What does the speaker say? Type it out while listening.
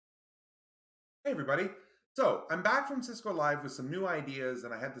Hey, everybody. So I'm back from Cisco Live with some new ideas,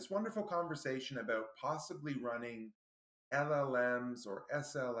 and I had this wonderful conversation about possibly running LLMs or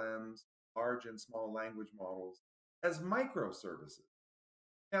SLMs, large and small language models, as microservices.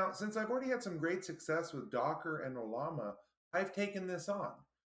 Now, since I've already had some great success with Docker and Ollama, I've taken this on.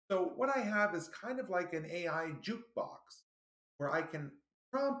 So what I have is kind of like an AI jukebox where I can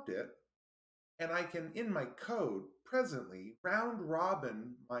prompt it and I can, in my code, presently round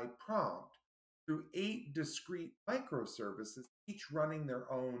robin my prompt through 8 discrete microservices, each running their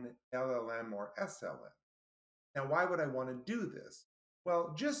own LLM or SLM. Now, why would I want to do this?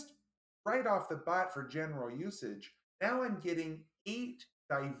 Well, just right off the bat for general usage, now I'm getting 8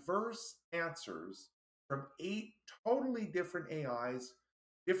 diverse answers from 8 totally different AIs,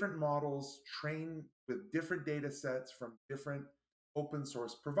 different models trained with different data sets from different open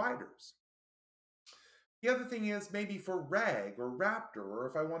source providers. The other thing is maybe for RAG or Raptor, or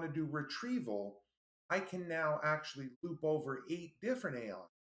if I want to do retrieval, I can now actually loop over 8 different AI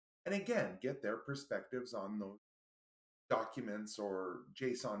and again get their perspectives on those documents or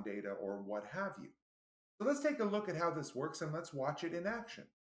JSON data or what have you. So let's take a look at how this works and let's watch it in action.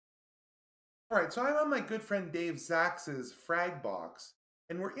 All right, so I'm on my good friend Dave Zax's Fragbox,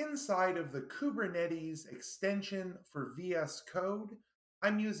 and we're inside of the Kubernetes extension for VS Code.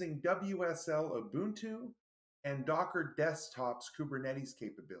 I'm using WSL Ubuntu and Docker Desktop's Kubernetes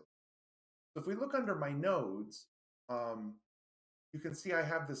capability. So if we look under my nodes, you can see I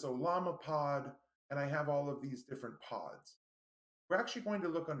have this Ollama pod and I have all of these different pods. We're actually going to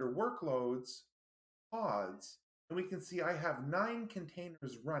look under workloads, pods, and we can see I have 9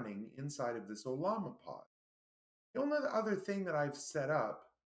 containers running inside of this Ollama pod. The only other thing that I've set up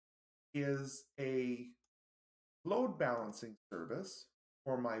is a load balancing service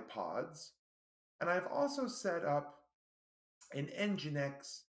for my pods. And I've also set up an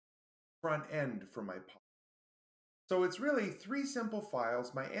NGINX front end for my pod. So it's really 3 simple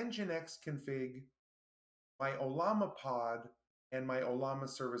files, my NGINX config, my Ollama pod, and my Ollama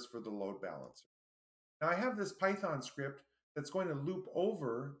service for the load balancer. Now I have this Python script that's going to loop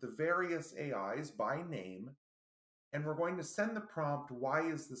over the various AIs by name, and we're going to send the prompt, why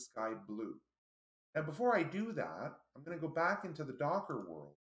is the sky blue? Now before I do that, I'm going to go back into the Docker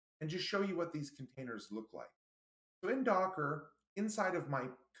world and just show you what these containers look like. So in Docker, inside of my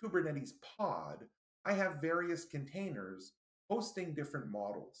Kubernetes pod, I have various containers hosting different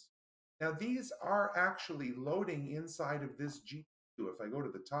models. Now these are actually loading inside of this GPU. If I go to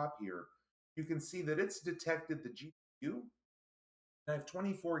the top here, you can see that it's detected the GPU, and I have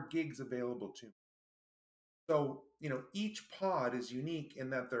 24 gigs available to me. So, each pod is unique in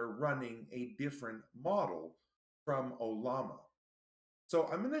that they're running a different model from Ollama. So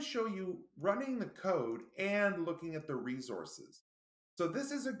I'm going to show you running the code and looking at the resources. So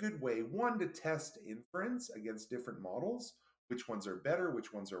this is a good way, one, to test inference against different models. Which ones are better?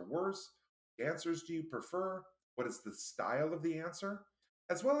 Which ones are worse? What answers do you prefer? What is the style of the answer?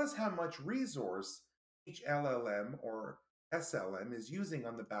 As well as how much resource each LLM or SLM is using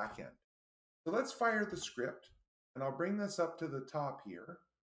on the back end. So let's fire the script, and I'll bring this up to the top here.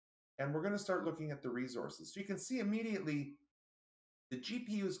 And we're going to start looking at the resources. So you can see immediately the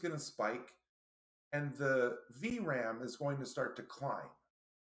GPU is going to spike and the VRAM is going to start to climb.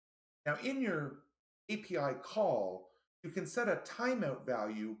 Now in your API call, you can set a timeout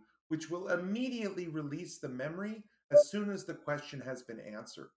value which will immediately release the memory as soon as the question has been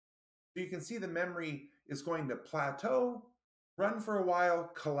answered. So you can see the memory is going to plateau, run for a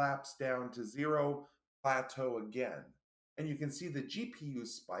while, collapse down to 0, plateau again. And you can see the GPU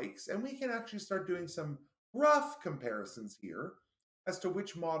spikes, and we can actually start doing some rough comparisons here as to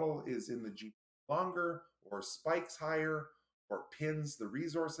which model is in the GPU longer, or spikes higher, or pins the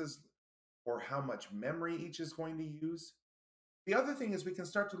resources, or how much memory each is going to use. The other thing is we can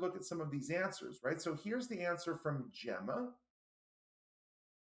start to look at some of these answers, right? So here's the answer from Gemma.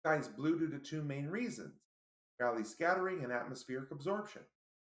 Sky is blue due to 2 main reasons: Rayleigh scattering and atmospheric absorption.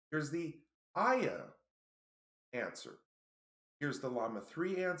 Here's the Aya answer. Here's the Llama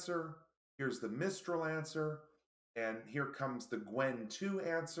 3 answer. Here's the Mistral answer. And here comes the Gwen 2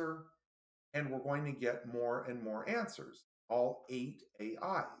 answer. And we're going to get more and more answers, all 8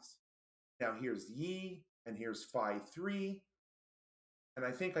 AIs. Now here's Yi, and here's Phi 3. And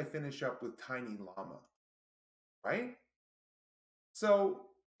I think I finish up with Tiny Llama, right? So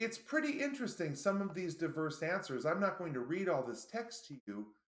it's pretty interesting, some of these diverse answers. I'm not going to read all this text to you,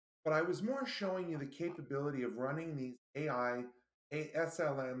 but I was more showing you the capability of running these AI,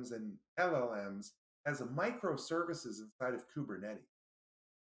 SLMs, and LLMs as a microservices inside of Kubernetes.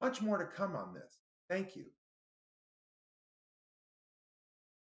 Much more to come on this. Thank you.